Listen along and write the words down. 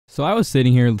So I was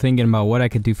sitting here thinking about what I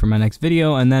could do for my next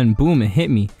video, and then boom, it hit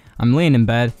me. I'm laying in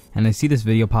bed and I see this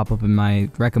video pop up in my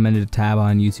recommended tab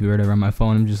on YouTube or whatever on my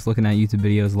phone. I'm just looking at YouTube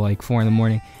videos like 4 in the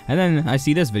morning, and then I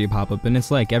see this video pop up, and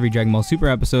it's like every Dragon Ball Super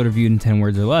episode reviewed in 10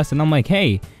 words or less, and I'm like,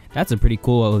 hey, that's a pretty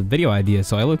cool video idea.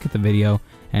 So I look at the video,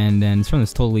 and then it's from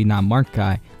this totally not marked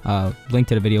guy. Link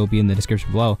to the video will be in the description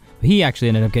below. But he actually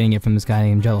ended up getting it from this guy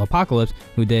named Jello Apocalypse,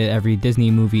 who did every Disney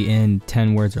movie in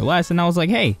 10 words or less, and I was like,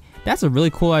 hey, that's a really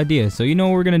cool idea. So you know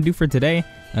what we're gonna do for today?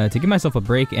 To give myself a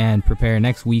break and prepare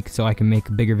next week so I can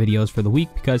make bigger videos for the week,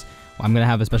 because I'm gonna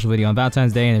have a special video on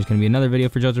Valentine's Day and there's gonna be another video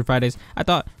for JoJo Fridays. I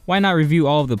thought, why not review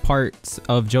all of the parts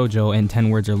of JoJo in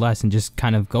 10 words or less and just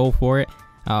kind of go for it.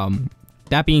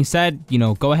 That being said, you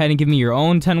know, go ahead and give me your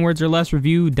own 10 words or less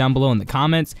review down below in the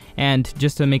comments. And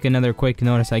just to make another quick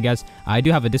notice, I guess, I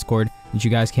do have a Discord that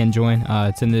you guys can join.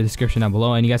 It's in the description down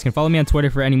below. And you guys can follow me on Twitter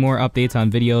for any more updates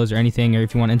on videos or anything, or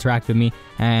if you want to interact with me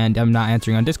and I'm not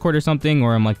answering on Discord or something,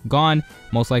 or I'm like gone,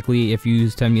 most likely if you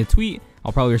send me a tweet,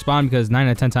 I'll probably respond, because 9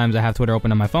 out of 10 times I have Twitter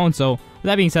open on my phone. So with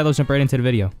that being said, let's jump right into the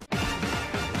video.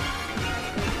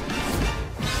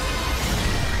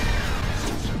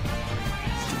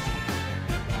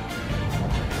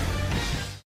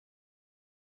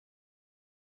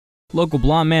 Local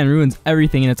blonde man ruins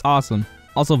everything and it's awesome.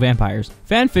 Also vampires.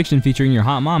 Fan fiction featuring your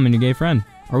hot mom and your gay friend.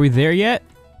 Are we there yet?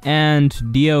 And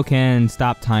Dio can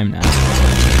stop time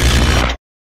now.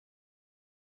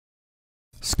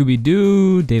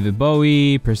 Scooby-Doo, David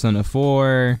Bowie, Persona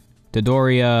 4,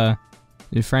 Dodoria,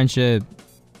 your friendship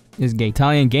is gay.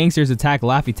 Italian gangsters attack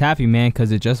Laffy Taffy Man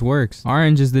because it just works.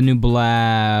 Orange is the new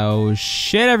black. Oh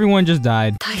shit, everyone just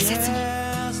died.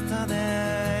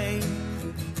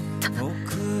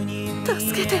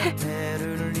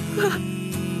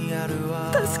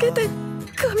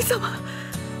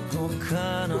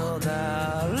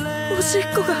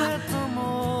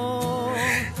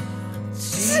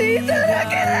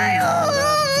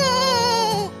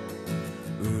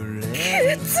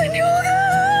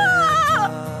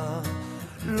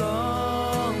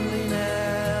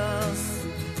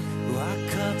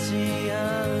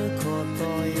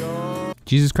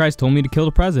 Jesus Christ told me to kill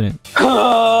the president.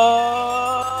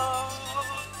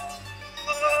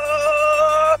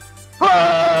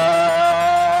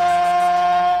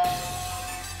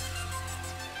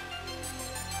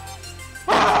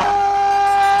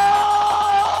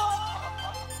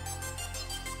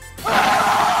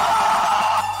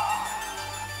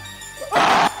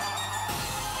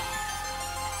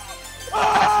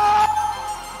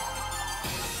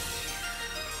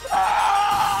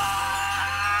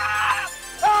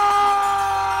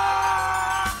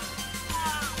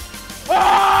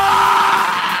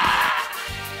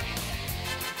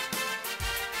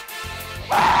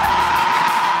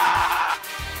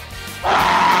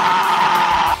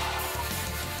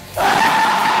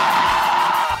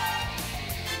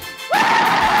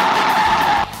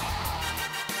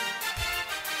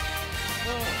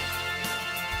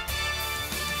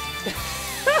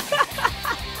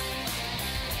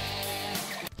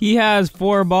 He has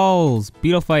 4 balls,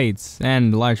 beetle fights,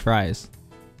 and large fries.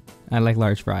 I like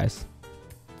large fries.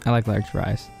 I like large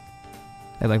fries.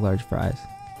 I like large fries.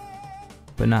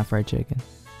 But not fried chicken.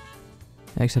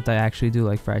 Except I actually do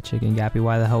like fried chicken. Gappy,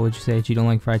 why the hell would you say that you don't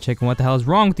like fried chicken? What the hell is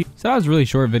wrong with you? So that was a really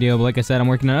short video, but like I said, I'm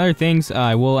working on other things.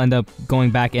 I will end up going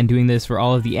back and doing this for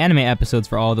all of the anime episodes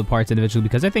for all of the parts individually,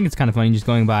 because I think it's kind of funny just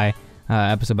going by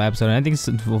episode by episode. And I think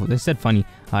it's, well, they said funny.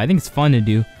 I think it's fun to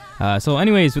do. So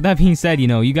anyways, with that being said, you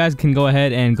know, you guys can go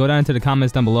ahead and go down into the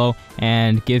comments down below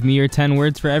and give me your 10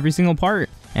 words for every single part.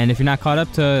 And if you're not caught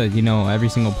up to, you know, every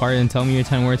single part, then tell me your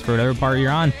 10 words for whatever part you're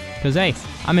on. Because, hey,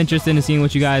 I'm interested in seeing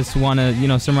what you guys want to, you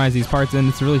know, summarize these parts. And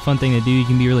it's a really fun thing to do. You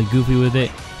can be really goofy with it.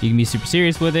 You can be super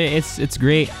serious with it. It's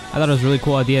great. I thought it was a really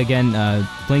cool idea. Again,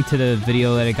 link to the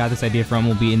video that I got this idea from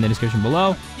will be in the description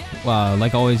below.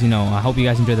 Like always, you know, I hope you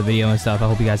guys enjoyed the video and stuff. I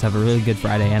hope you guys have a really good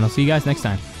Friday. And I'll see you guys next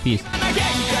time. Peace.